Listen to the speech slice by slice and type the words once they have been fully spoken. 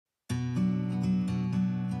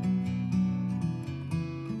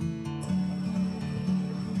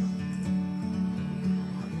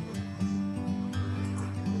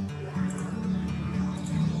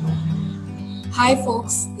Hi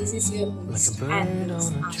folks, this is your host and this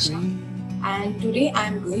is Asha, and today I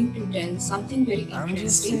am going to tell something very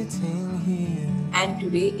interesting. And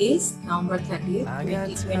today is November 30th,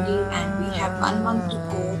 2020, and we have 1 month to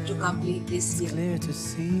go to complete this year.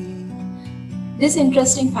 This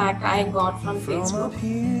interesting fact I got from Facebook,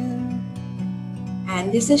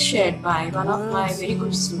 and this is shared by one of my very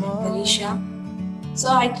good students, Alicia. So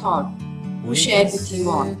I thought to share with you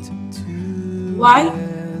all. Why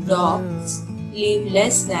dogs live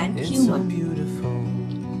less than human?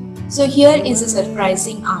 So here is a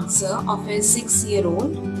surprising answer of a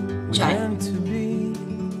 6-year-old child.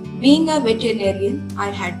 Being a veterinarian, I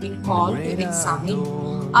had been called to examine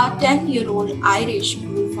a 10-year-old Irish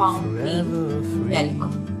Bullhound named Belka.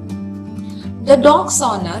 The dog's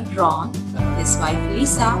owner, Ron, his wife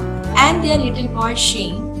Lisa, and their little boy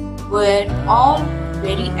Shane were all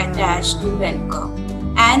very attached to Belka,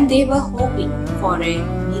 and they were hoping for a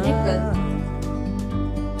miracle.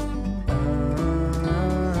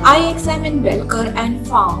 I examined Belka and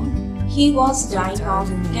found he was dying of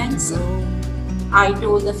cancer. I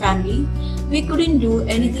told the family we couldn't do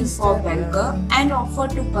anything for Belka and offered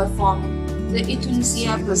to perform the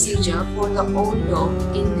euthanasia procedure for the old dog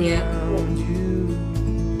in their home.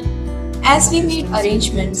 As we made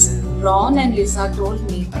arrangements, Ron and Lisa told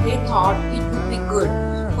me they thought it would be good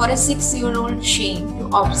for a 6-year-old Shane to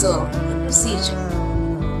observe the procedure.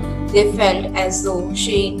 They felt as though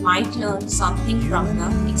Shane might learn something from the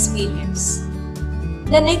experience.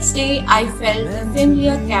 The next day, I felt a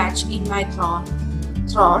familiar catch in my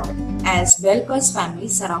throat as Belka's family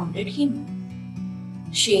surrounded him.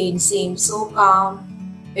 Shane seemed so calm,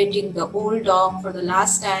 petting the old dog for the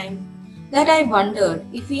last time, that I wondered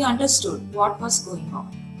if he understood what was going on.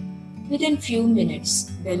 Within few minutes,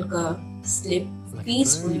 Belka slipped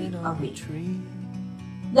peacefully away.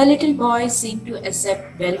 The little boy seemed to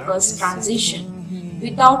accept Belka's transition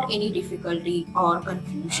without any difficulty or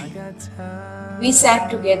confusion. We sat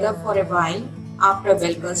together for a while after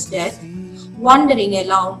Belka's death, wondering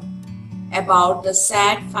aloud about the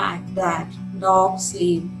sad fact that dogs'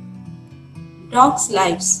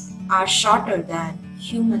 lives are shorter than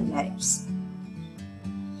human lives.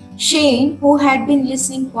 Shane, who had been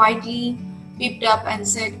listening quietly, picked up and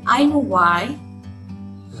said, "I know why."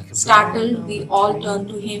 Startled, we all turned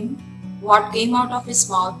to him. What came out of his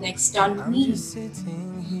mouth next stunned me.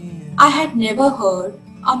 I had never heard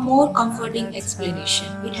a more comforting explanation.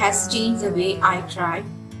 It has changed the way I try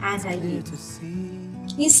and I live.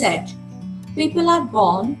 He said, people are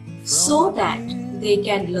born so that they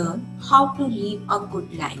can learn how to live a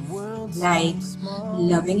good life, like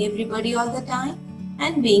loving everybody all the time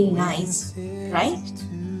and being nice, right?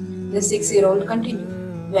 The 6-year-old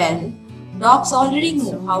continued, well, dogs already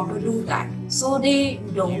know how to do that, so they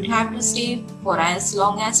don't have to stay for as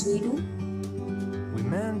long as we do.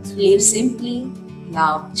 Live simply,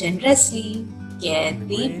 love generously, care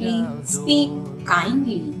deeply, speak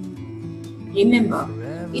kindly. Remember,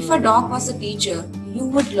 if a dog was a teacher, you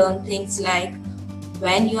would learn things like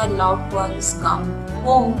when your loved ones come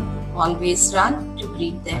home, always run to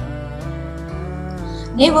greet them.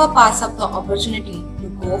 Never pass up the opportunity to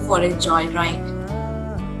go for a joyride.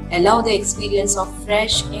 Allow the experience of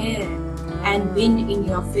fresh air and wind in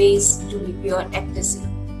your face to be pure ecstasy.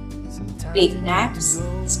 Take naps,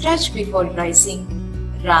 stretch before rising,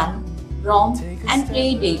 run, romp, and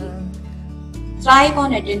play daily. Thrive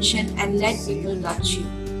on attention and let people touch you.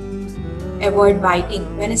 Avoid biting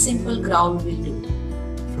when a simple growl will do.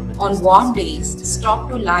 On warm days, stop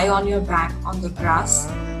to lie on your back on the grass.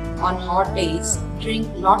 On hot days, drink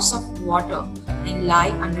lots of water and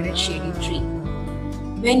lie under a shady tree.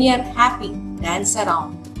 When you are happy, dance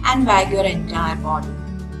around and wag your entire body.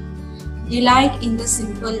 Delight in the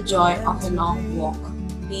simple joy of a long walk.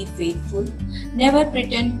 Be faithful. Never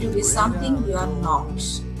pretend to be something you are not.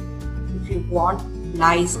 If you want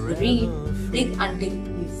lies buried, dig until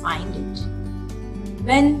you find it.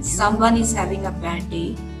 When someone is having a bad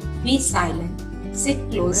day, be silent, sit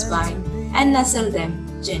close by and nuzzle them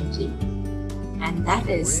gently. And that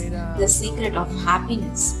is the secret of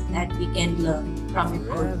happiness that we can learn from a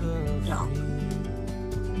good dog.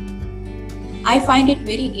 I find it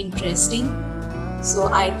very interesting, so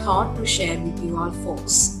I thought to share with you all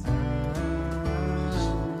folks.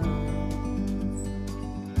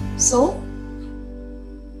 So,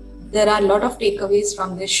 there are a lot of takeaways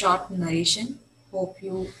from this short narration. Hope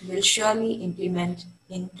you will surely implement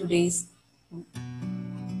in today's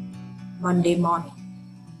Monday morning.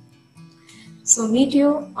 So meet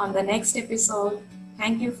you on the next episode.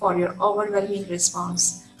 Thank you for your overwhelming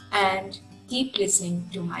response and keep listening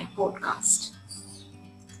to my podcast.